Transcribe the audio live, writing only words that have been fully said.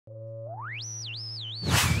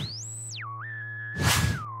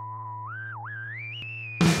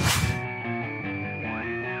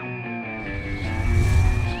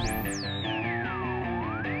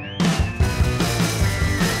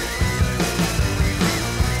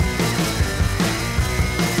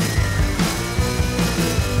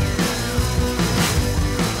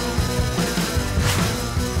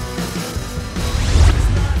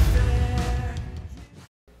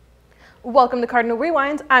Welcome to Cardinal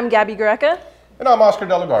Rewind. I'm Gabby Greca. And I'm Oscar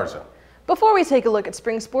De La Garza. Before we take a look at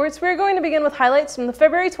spring sports, we're going to begin with highlights from the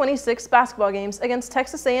February 26th basketball games against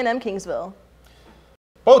Texas A&M Kingsville.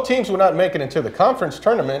 Both teams would not make it into the conference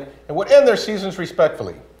tournament and would end their seasons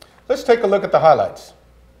respectfully. Let's take a look at the highlights.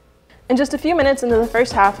 In just a few minutes into the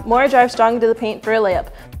first half, Mora drives strong into the paint for a layup.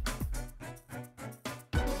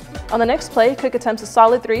 On the next play, Cook attempts a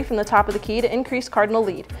solid three from the top of the key to increase Cardinal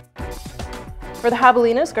lead. For the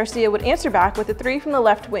Javelinas, Garcia would answer back with a three from the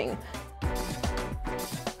left wing.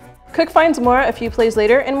 Cook finds Mora a few plays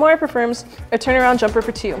later, and Mora performs a turnaround jumper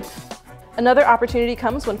for two. Another opportunity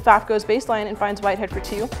comes when Pfaff goes baseline and finds Whitehead for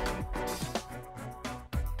two.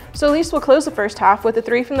 Solis will close the first half with a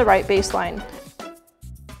three from the right baseline.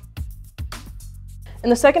 In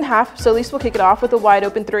the second half, Solis will kick it off with a wide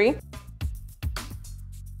open three.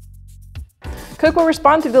 Cook will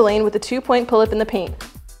respond through the lane with a two-point pull-up in the paint.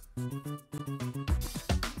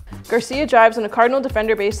 Garcia drives on a Cardinal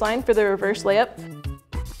defender baseline for the reverse layup.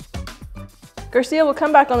 Garcia will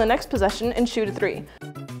come back on the next possession and shoot a three.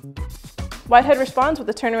 Whitehead responds with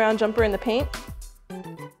a turnaround jumper in the paint.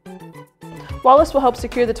 Wallace will help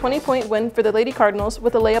secure the 20-point win for the Lady Cardinals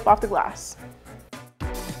with a layup off the glass.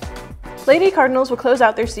 Lady Cardinals will close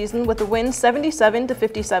out their season with a win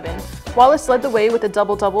 77-57. Wallace led the way with a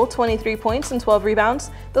double-double, 23 points and 12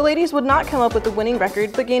 rebounds. The ladies would not come up with the winning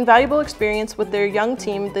record, but gained valuable experience with their young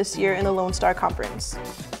team this year in the Lone Star Conference.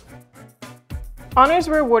 Honors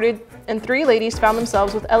were awarded, and three ladies found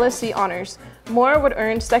themselves with LSC honors. Mora would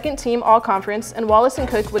earn second team all-conference, and Wallace and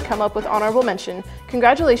Cook would come up with honorable mention.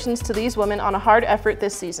 Congratulations to these women on a hard effort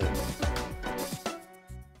this season.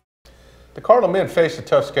 The Cardinal men faced a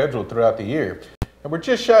tough schedule throughout the year and were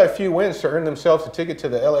just shy of a few wins to earn themselves a ticket to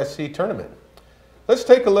the LSC tournament. Let's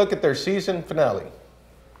take a look at their season finale.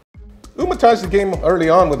 Uma ties the game early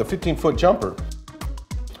on with a 15-foot jumper.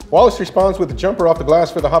 Wallace responds with a jumper off the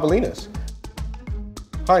glass for the Javelinas.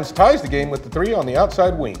 Hines ties the game with the three on the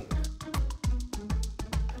outside wing.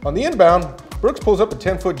 On the inbound, Brooks pulls up a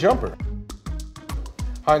 10-foot jumper.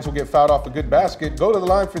 Hines will get fouled off a good basket, go to the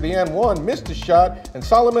line for the and one, missed a shot, and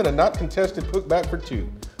Solomon a not contested putback for two.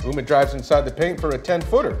 Uma drives inside the paint for a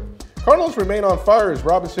 10-footer. Cardinals remain on fire as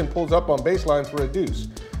Robinson pulls up on baseline for a deuce.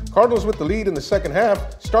 Cardinals with the lead in the second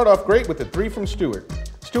half start off great with a three from Stewart.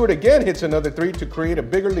 Stewart again hits another three to create a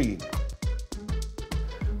bigger lead.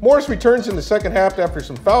 Morris returns in the second half after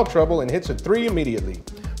some foul trouble and hits a three immediately.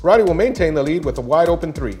 Roddy will maintain the lead with a wide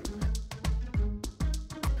open three.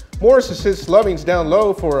 Morris assists Lovings down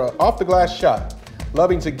low for an off-the-glass shot.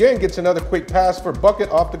 Lovings again gets another quick pass for bucket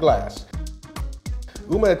off the glass.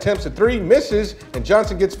 Uma attempts a three, misses, and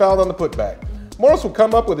Johnson gets fouled on the putback. Morris will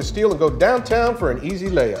come up with a steal and go downtown for an easy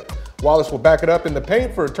layup. Wallace will back it up in the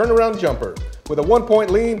paint for a turnaround jumper. With a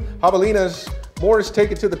one-point lead, Javelinas Morris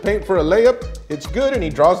take it to the paint for a layup. It's good, and he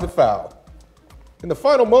draws the foul. In the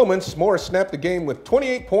final moments, Morris snapped the game with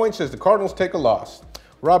 28 points as the Cardinals take a loss.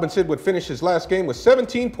 Robinson would finish his last game with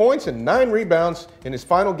 17 points and 9 rebounds in his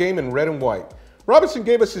final game in red and white. Robinson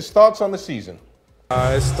gave us his thoughts on the season.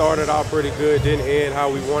 It started out pretty good, didn't end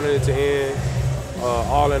how we wanted it to end.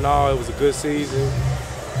 All in all, it was a good season.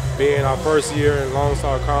 Being our first year in Lone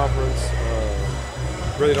Star Conference,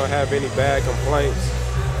 really don't have any bad complaints.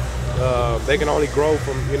 They can only grow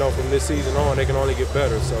from this season on. They can only get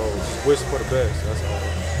better. So just wish for the best. That's all.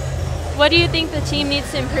 What do you think the team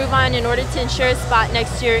needs to improve on in order to ensure a spot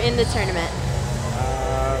next year in the tournament?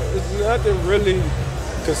 It's nothing really.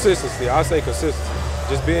 Consistency. I say consistency.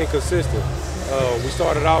 Just being consistent. We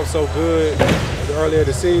started out so good earlier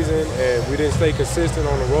the season, and we didn't stay consistent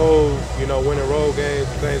on the road. Winning road games,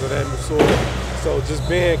 things of that sort. So just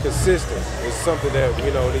being consistent is something that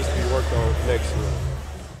needs to be worked on next year.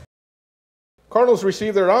 Cardinals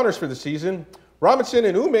received their honors for the season. Robinson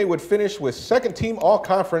and Ume would finish with second team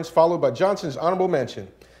all-conference, followed by Johnson's honorable mention.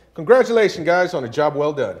 Congratulations, guys, on a job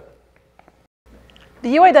well done.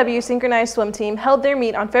 The UIW synchronized swim team held their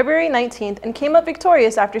meet on February 19th and came up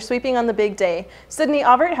victorious after sweeping on the big day. Sydney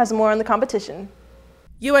Auvert has more on the competition.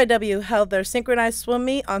 UIW held their synchronized swim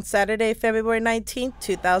meet on Saturday, February 19,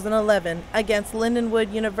 2011, against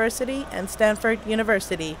Lindenwood University and Stanford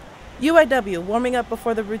University. UIW warming up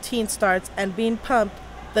before the routine starts and being pumped.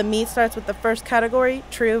 The meet starts with the first category,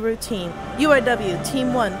 trio routine. UIW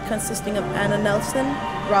Team 1 consisting of Anna Nelson,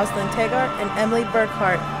 Rosalind Tegar, and Emily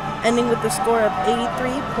Burkhart, ending with a score of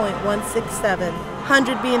 83.167,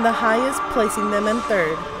 100 being the highest, placing them in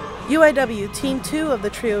third. UIW Team 2 of the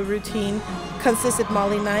trio routine consisted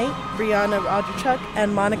Molly Knight, Brianna Rogerchuk,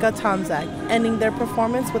 and Monica Tomzak, ending their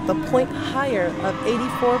performance with a point higher of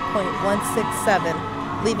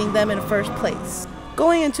 84.167, leaving them in first place.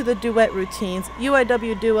 Going into the duet routines,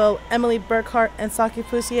 UIW duo Emily Burkhart and Saki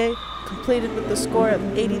Fusier completed with the score of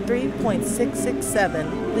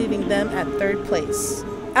 83.667, leaving them at third place.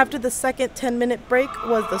 After the second 10-minute break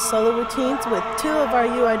was the solo routines with two of our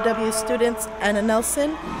UIW students, Anna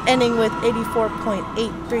Nelson, ending with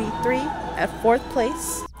 84.833 at fourth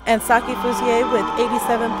place, and Saki Fusier with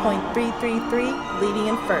 87.333, leading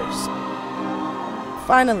in first.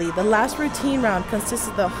 Finally, the last routine round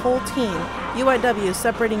consisted of the whole team, UIW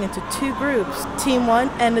separating into two groups. Team 1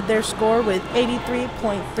 ended their score with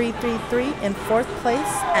 83.333 in fourth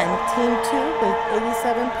place, and Team 2 with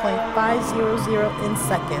 87.500 in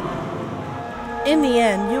second. In the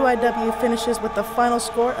end, UIW finishes with the final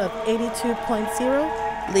score of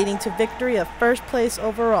 82.0, leading to victory of first place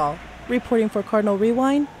overall. Reporting for Cardinal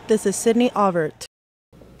Rewind, this is Sydney Auvert.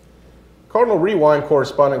 Cardinal Rewind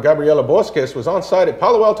correspondent Gabriela Bosques was on site at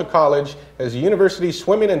Palo Alto College as the university's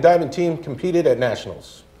swimming and diving team competed at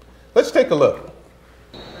nationals. Let's take a look.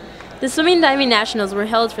 The Swimming and Diving Nationals were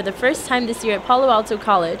held for the first time this year at Palo Alto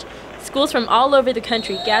College. Schools from all over the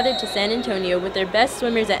country gathered to San Antonio with their best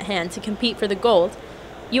swimmers at hand to compete for the gold.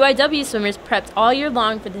 UIW swimmers prepped all year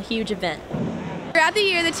long for the huge event. Throughout the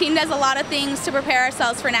year, the team does a lot of things to prepare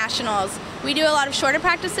ourselves for nationals. We do a lot of shorter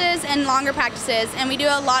practices and longer practices, and we do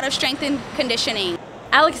a lot of strength and conditioning.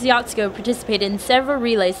 Alex Yotsko participated in several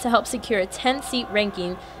relays to help secure a 10th seat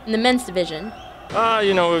ranking in the men's division.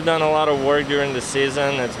 You know, we've done a lot of work during the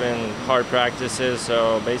season. It's been hard practices,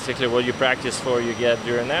 so basically what you practice for, you get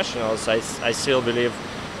during nationals. I still believe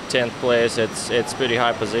 10th place, it's pretty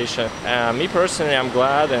high position. Me personally, I'm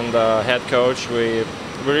glad, and the head coach, we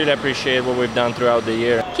really appreciate what we've done throughout the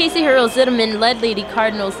year. Casey Hurl-Zittelman led Lady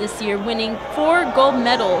Cardinals this year, winning 4 gold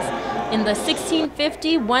medals in the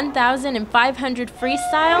 1650, 1000, and 500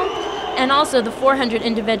 freestyle, and also the 400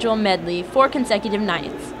 individual medley 4 consecutive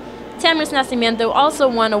nights. Tamris Nascimento also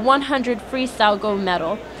won a 100 freestyle gold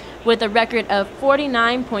medal with a record of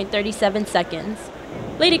 49.37 seconds.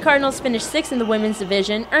 Lady Cardinals finished 6th in the women's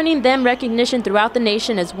division, earning them recognition throughout the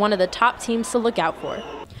nation as one of the top teams to look out for.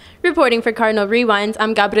 Reporting for Cardinal Rewinds,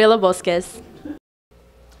 I'm Gabriela Bosques.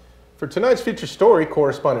 For tonight's feature story,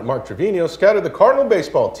 correspondent Mark Trevino scouted the Cardinal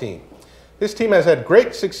baseball team. This team has had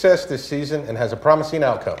great success this season and has a promising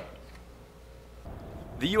outcome.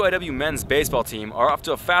 The UIW men's baseball team are off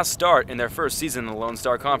to a fast start in their first season in the Lone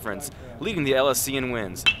Star Conference, leading the LSC in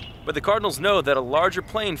wins. But the Cardinals know that a larger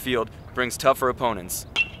playing field brings tougher opponents.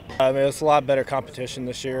 It's a lot better competition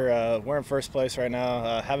this year. We're in first place right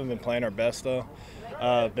now. Haven't been playing our best though.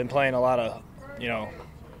 Been playing a lot of,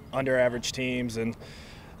 under average teams, and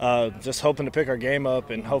just hoping to pick our game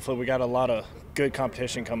up, and hopefully we got a lot of good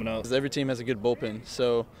competition coming up. Every team has a good bullpen,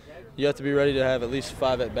 so you have to be ready to have at least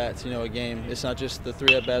 5 at-bats, a game. It's not just the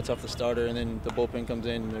 3 at-bats off the starter and then the bullpen comes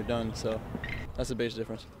in and they're done, so that's the biggest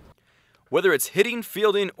difference. Whether it's hitting,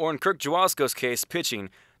 fielding, or in Kirk Jawasko's case, pitching,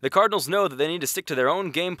 the Cardinals know that they need to stick to their own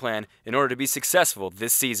game plan in order to be successful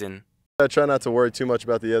this season. I try not to worry too much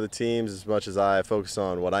about the other teams as much as I focus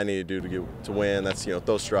on what I need to do to win. That's,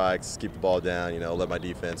 throw strikes, keep the ball down, let my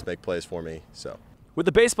defense make plays for me. So. With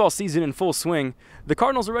the baseball season in full swing, the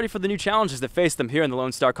Cardinals are ready for the new challenges that face them here in the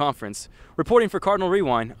Lone Star Conference. Reporting for Cardinal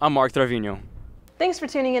Rewind, I'm Mark Trevino. Thanks for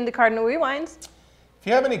tuning in to Cardinal Rewinds. If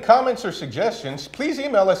you have any comments or suggestions, please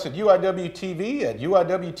email us at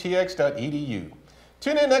UIWtv@uiwtx.edu.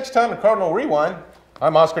 Tune in next time to Cardinal Rewind.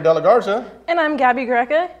 I'm Oscar De La Garza. And I'm Gabby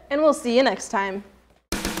Greca, and we'll see you next time.